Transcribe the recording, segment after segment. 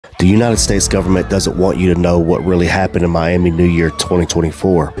The United States government doesn't want you to know what really happened in Miami New Year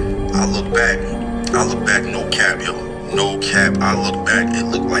 2024. I look back, no cap, yo. No cap, I look back, it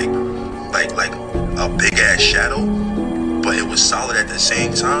looked like a big ass shadow, but it was solid at the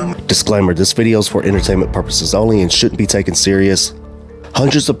same time. Disclaimer, this video is for entertainment purposes only and shouldn't be taken serious.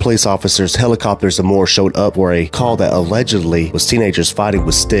 Hundreds of police officers, helicopters, and more showed up for a call that allegedly was teenagers fighting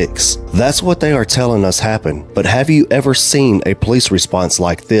with sticks. That's what they are telling us happened. But have you ever seen a police response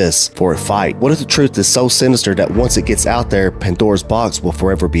like this for a fight? What if the truth is so sinister that once it gets out there, Pandora's box will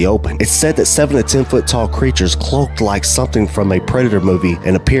forever be open? It's said that 7 to 10 foot tall creatures cloaked like something from a Predator movie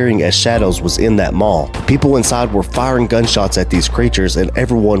and appearing as shadows was in that mall. People inside were firing gunshots at these creatures, and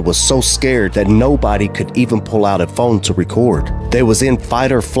everyone was so scared that nobody could even pull out a phone to record. They was in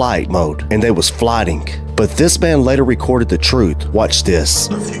fight or flight mode, and they was flighting. But this man later recorded the truth. Watch this.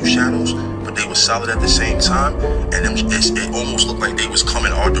 A few shadows, but they were solid at the same time, and it almost looked like they was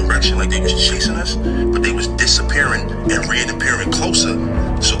coming our direction, like they was chasing us, but they was disappearing and reappearing closer.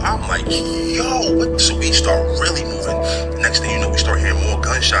 So I'm like, yo, what? So we start really moving. Next thing you know, we start hearing more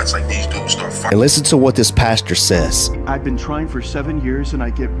gunshots, like these dudes start fighting. And listen to what this pastor says. I've been trying for 7 years and I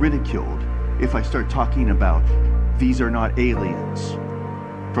get ridiculed if I start talking about these are not aliens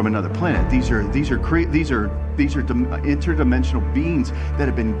from another planet. These are interdimensional beings that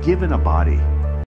have been given a body